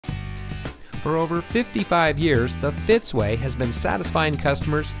For over 55 years, the Fitzway has been satisfying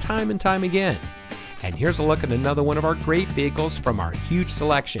customers time and time again. And here's a look at another one of our great vehicles from our huge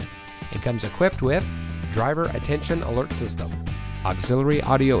selection. It comes equipped with driver attention alert system, auxiliary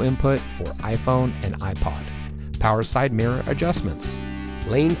audio input for iPhone and iPod, power side mirror adjustments,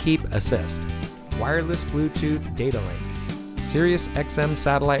 lane keep assist, wireless Bluetooth data link, Sirius XM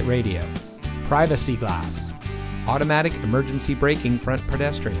satellite radio, privacy glass, automatic emergency braking front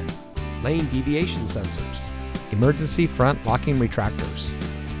pedestrian, lane deviation sensors, emergency front locking retractors,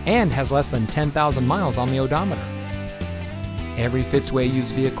 and has less than 10,000 miles on the odometer. Every Fitzway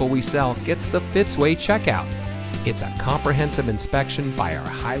used vehicle we sell gets the Fitzway checkout. It's a comprehensive inspection by our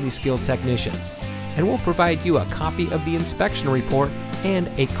highly skilled technicians, and we'll provide you a copy of the inspection report and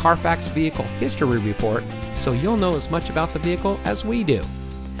a Carfax vehicle history report so you'll know as much about the vehicle as we do.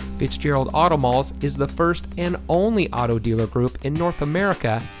 Fitzgerald Auto Malls is the first and only auto dealer group in North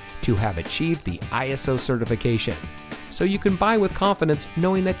America to have achieved the ISO certification, so you can buy with confidence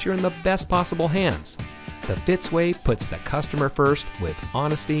knowing that you're in the best possible hands. The Fitzway puts the customer first with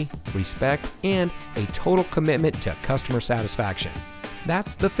honesty, respect, and a total commitment to customer satisfaction.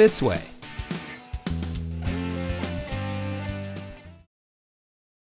 That's the Fitzway.